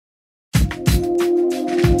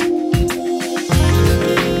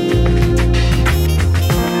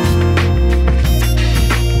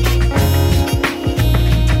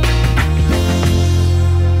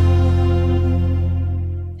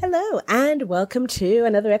Welcome to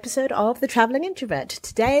another episode of The Traveling Introvert.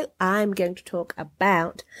 Today, I'm going to talk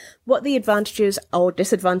about what the advantages or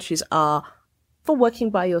disadvantages are for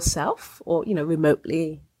working by yourself or,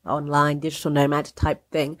 remotely, online, digital nomad type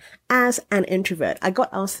thing as an introvert. I got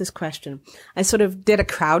asked this question. I sort of did a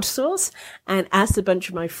crowdsource and asked a bunch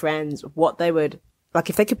of my friends what they would, like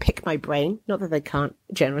if they could pick my brain, not that they can't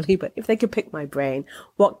generally, but if they could pick my brain,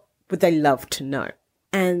 what would they love to know?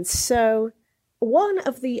 And so one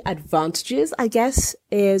of the advantages, I guess,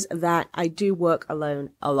 is that I do work alone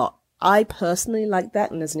a lot. I personally like that,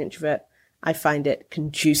 and as an introvert, I find it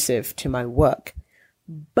conducive to my work.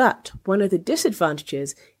 But one of the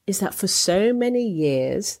disadvantages is that for so many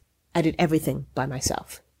years, I did everything by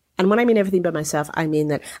myself. And when I mean everything by myself, I mean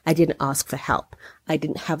that I didn't ask for help. I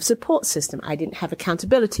didn't have a support system. I didn't have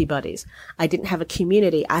accountability buddies. I didn't have a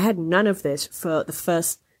community. I had none of this for the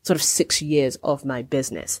first sort of 6 years of my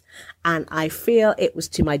business. And I feel it was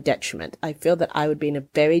to my detriment. I feel that I would be in a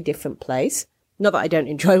very different place. Not that I don't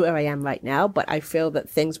enjoy where I am right now, but I feel that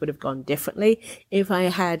things would have gone differently if I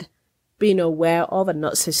had been aware of and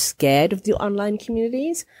not so scared of the online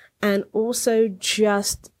communities. And also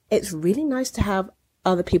just, it's really nice to have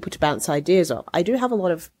other people to bounce ideas off. I do have a lot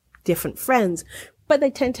of different friends, but they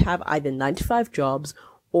tend to have either 9-to-5 jobs,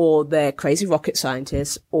 or they're crazy rocket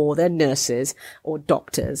scientists, or they're nurses, or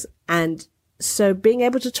doctors. And so being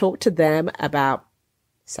able to talk to them about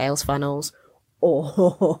sales funnels,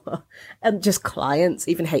 or and just clients,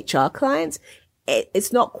 even HR clients,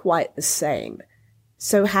 it's not quite the same.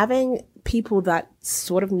 So having people that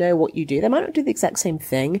sort of know what you do, they might not do the exact same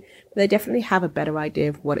thing, but they definitely have a better idea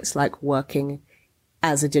of what it's like working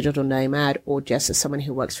as a digital nomad or just as someone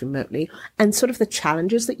who works remotely, and sort of the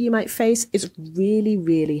challenges that you might face is really,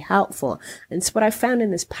 really helpful. And so what I found in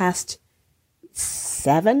this past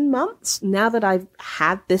 7 months, now that I've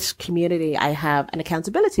had this community, I have an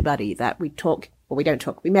accountability buddy that we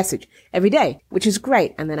message every day, which is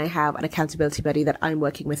great. And then I have an accountability buddy that I'm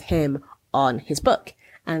working with him on his book.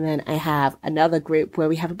 And then I have another group where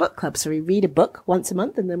we have a book club. So we read a book once a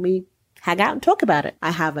month and then we hang out and talk about it.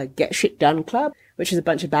 I have a Get Shit Done club, which is a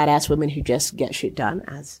bunch of badass women who just get shit done,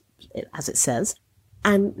 as it says.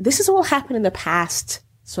 And this has all happened in the past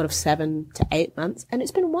sort of 7 to 8 months, and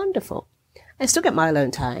it's been wonderful. I still get my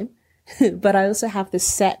alone time, but I also have the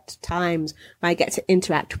set times where I get to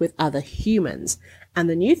interact with other humans. And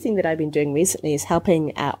the new thing that I've been doing recently is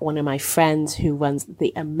helping one of my friends who runs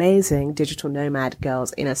the amazing Digital Nomad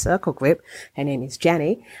Girls Inner Circle group. Her name is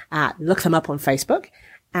Jenny. Look them up on Facebook.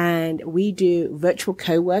 And we do virtual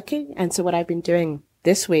co-working. And so what I've been doing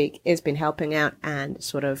this week is been helping out and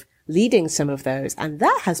sort of leading some of those. And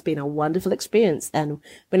that has been a wonderful experience. And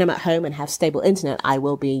when I'm at home and have stable internet, I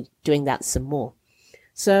will be doing that some more.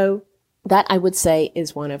 So that I would say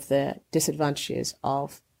is one of the disadvantages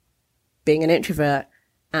of being an introvert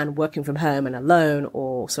and working from home and alone,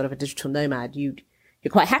 or sort of a digital nomad. You're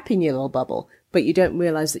quite happy in your little bubble, but you don't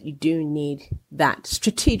realize that you do need that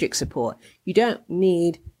strategic support. You don't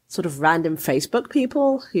need sort of random Facebook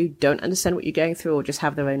people who don't understand what you're going through or just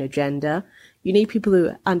have their own agenda. You need people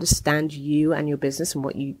who understand you and your business and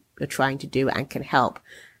what you are trying to do and can help.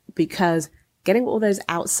 Because getting all those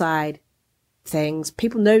outside things,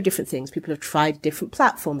 people know different things. People have tried different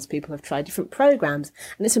platforms. People have tried different programs.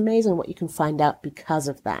 And it's amazing what you can find out because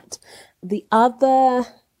of that. The other,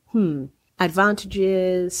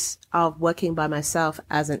 advantages of working by myself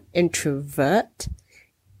as an introvert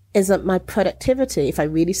is that my productivity, if I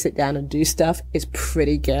really sit down and do stuff, is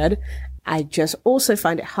pretty good. I just also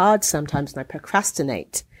find it hard sometimes, and I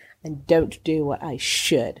procrastinate and don't do what I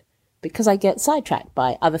should because I get sidetracked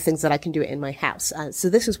by other things that I can do in my house. So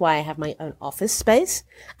this is why I have my own office space.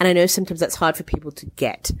 And I know sometimes that's hard for people to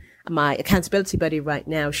get. My accountability buddy right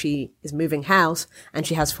now, she is moving house and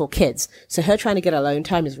she has 4 kids. So her trying to get alone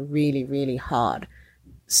time is really, really hard.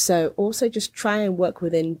 So also just try and work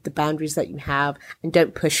within the boundaries that you have and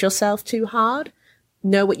don't push yourself too hard.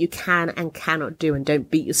 Know what you can and cannot do, and don't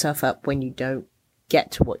beat yourself up when you don't get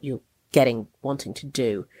to what you're wanting to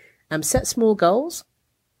do. Set small goals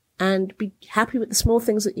and be happy with the small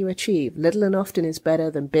things that you achieve. Little and often is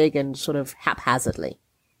better than big and sort of haphazardly.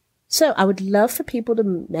 So I would love for people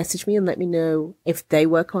to message me and let me know if they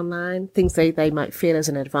work online, things they might feel as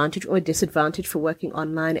an advantage or a disadvantage for working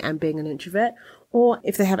online and being an introvert, or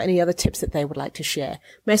if they have any other tips that they would like to share.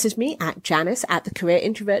 Message me at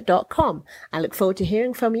janice@thecareerintrovert.com. I look forward to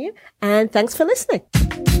hearing from you, and thanks for listening.